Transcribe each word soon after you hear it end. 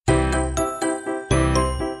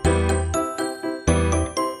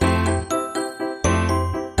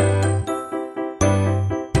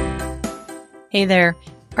Hey there.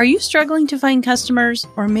 Are you struggling to find customers?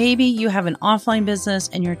 Or maybe you have an offline business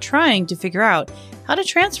and you're trying to figure out how to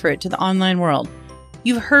transfer it to the online world.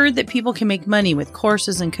 You've heard that people can make money with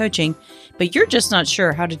courses and coaching, but you're just not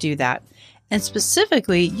sure how to do that. And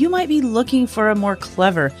specifically, you might be looking for a more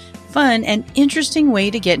clever, fun, and interesting way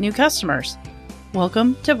to get new customers.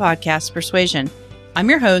 Welcome to Podcast Persuasion. I'm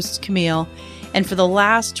your host, Camille, and for the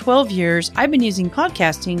last 12 years, I've been using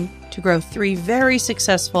podcasting to grow 3 very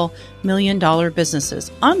successful million-dollar businesses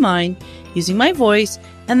online using my voice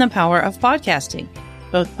and the power of podcasting,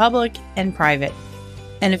 both public and private.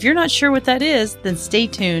 And if you're not sure what that is, then stay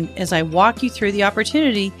tuned as I walk you through the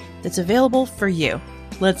opportunity that's available for you.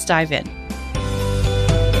 Let's dive in.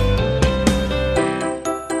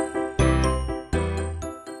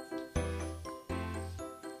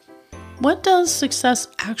 What does success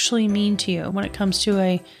actually mean to you when it comes to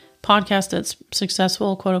a podcast that's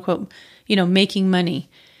successful, quote unquote, making money?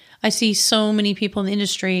 I see so many people in the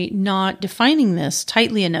industry not defining this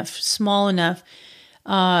tightly enough, small enough,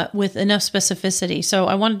 with enough specificity. So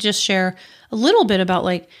I want to just share a little bit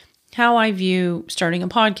about how I view starting a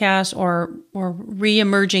podcast or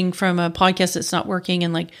re-emerging from a podcast that's not working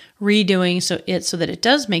and redoing so that it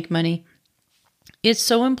does make money. It's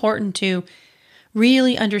so important to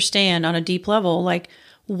really understand on a deep level,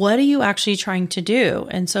 what are you actually trying to do?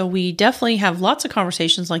 And so we definitely have lots of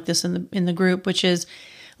conversations like this in the group, which is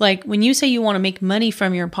when you say you want to make money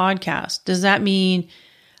from your podcast, does that mean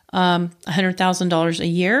 $100,000 a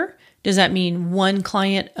year? Does that mean 1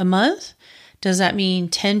 client a month? Does that mean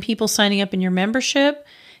 10 people signing up in your membership?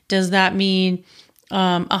 Does that mean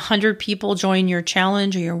 100 people join your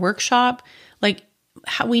challenge or your workshop?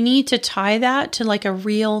 We need to tie that to a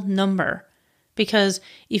real number. Because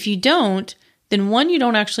if you don't, then one, you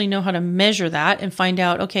don't actually know how to measure that and find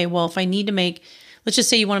out, okay, well, if I need to make, let's just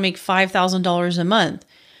say you want to make $5,000 a month.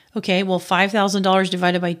 Okay, well, $5,000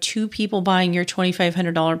 divided by 2 people buying your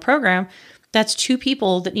 $2,500 program, that's 2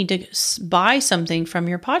 people that need to buy something from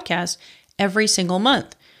your podcast every single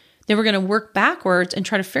month. Then we're going to work backwards and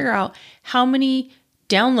try to figure out how many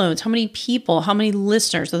downloads, how many people, how many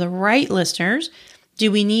listeners, the right listeners, do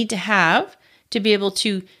we need to have to be able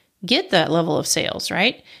to get that level of sales,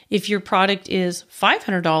 right? If your product is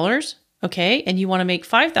 $500, okay, and you want to make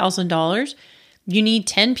 $5,000, you need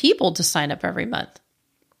 10 people to sign up every month,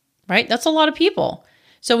 right? That's a lot of people.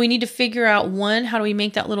 So we need to figure out, 1, how do we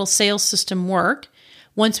make that little sales system work?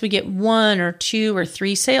 Once we get 1 or 2 or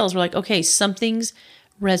 3 sales, we're okay, something's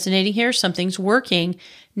resonating here, something's working.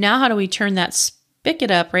 Now, how do we turn that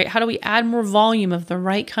spigot up, right? How do we add more volume of the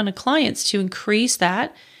right kind of clients to increase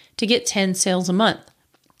that to get 10 sales a month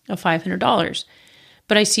of $500?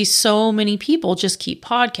 But I see so many people just keep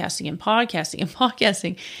podcasting and podcasting and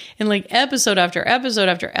podcasting and episode after episode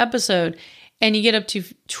after episode. And you get up to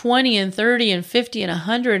 20 and 30 and 50 and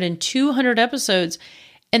 100 and 200 episodes,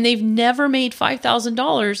 and they've never made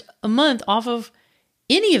 $5,000 a month off of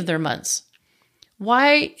any of their months.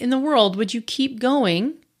 Why in the world would you keep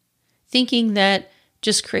going thinking that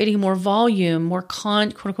just creating more volume, more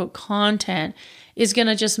quote unquote content is going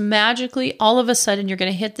to just magically, all of a sudden, you're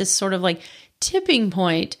going to hit this sort of tipping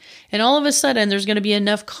point, and all of a sudden there's going to be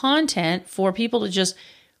enough content for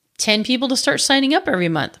 10 people to start signing up every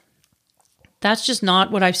month? That's just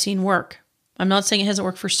not what I've seen work. I'm not saying it hasn't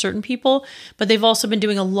worked for certain people, but they've also been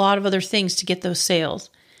doing a lot of other things to get those sales.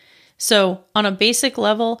 So on a basic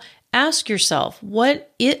level, ask yourself,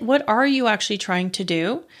 what are you actually trying to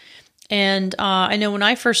do? And I know when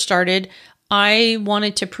I first started, I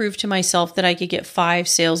wanted to prove to myself that I could get 5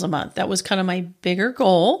 sales a month. That was kind of my bigger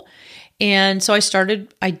goal. And so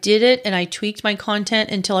I did it, and I tweaked my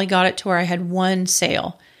content until I got it to where I had 1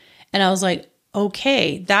 sale. And I was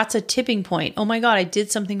okay, that's a tipping point. Oh my God, I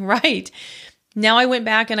did something right. Now I went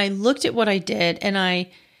back and I looked at what I did, and I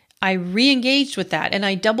re-engaged with that, and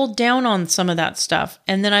I doubled down on some of that stuff.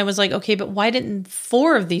 And then I was okay, but why didn't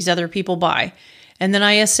 4 of these other people buy? And then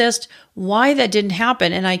I assessed why that didn't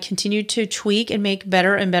happen, and I continued to tweak and make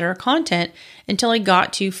better and better content until I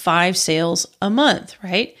got to 5 sales a month,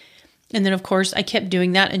 right? And then, of course, I kept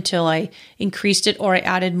doing that until I increased it or I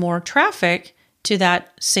added more traffic to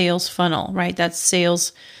that sales funnel, right? That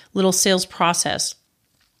little sales process.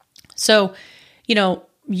 So,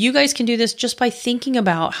 you guys can do this just by thinking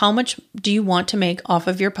about how much do you want to make off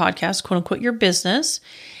of your podcast, quote unquote, your business.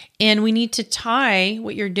 And we need to tie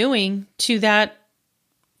what you're doing to that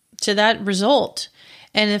result.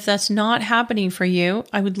 And if that's not happening for you,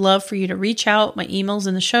 I would love for you to reach out. My email's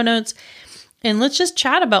in the show notes, and let's just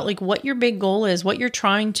chat about what your big goal is, what you're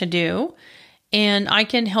trying to do, and I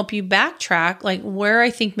can help you backtrack like where I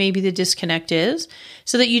think maybe the disconnect is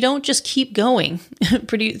so that you don't just keep going,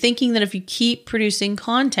 thinking that if you keep producing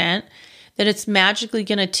content, that it's magically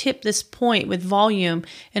going to tip this point with volume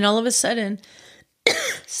and all of a sudden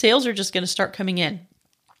sales are just going to start coming in.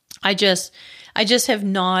 I just have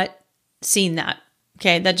not seen that.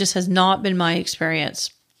 Okay. That just has not been my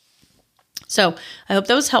experience. So I hope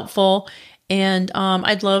that was helpful. And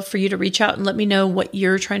I'd love for you to reach out and let me know what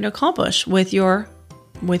you're trying to accomplish with your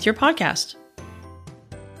podcast.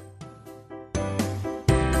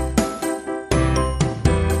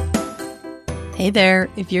 Hey there,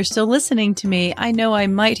 if you're still listening to me, I know I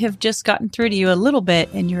might have just gotten through to you a little bit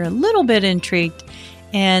and you're a little bit intrigued.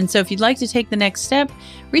 And so if you'd like to take the next step,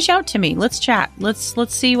 reach out to me. Let's chat. Let's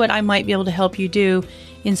see what I might be able to help you do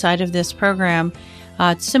inside of this program.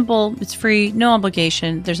 It's simple. It's free. No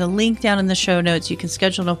obligation. There's a link down in the show notes. You can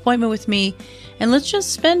schedule an appointment with me and let's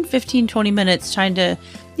just spend 15, 20 minutes trying to,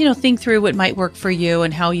 think through what might work for you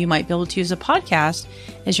and how you might be able to use a podcast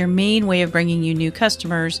as your main way of bringing you new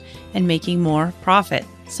customers and making more profit.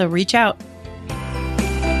 So reach out.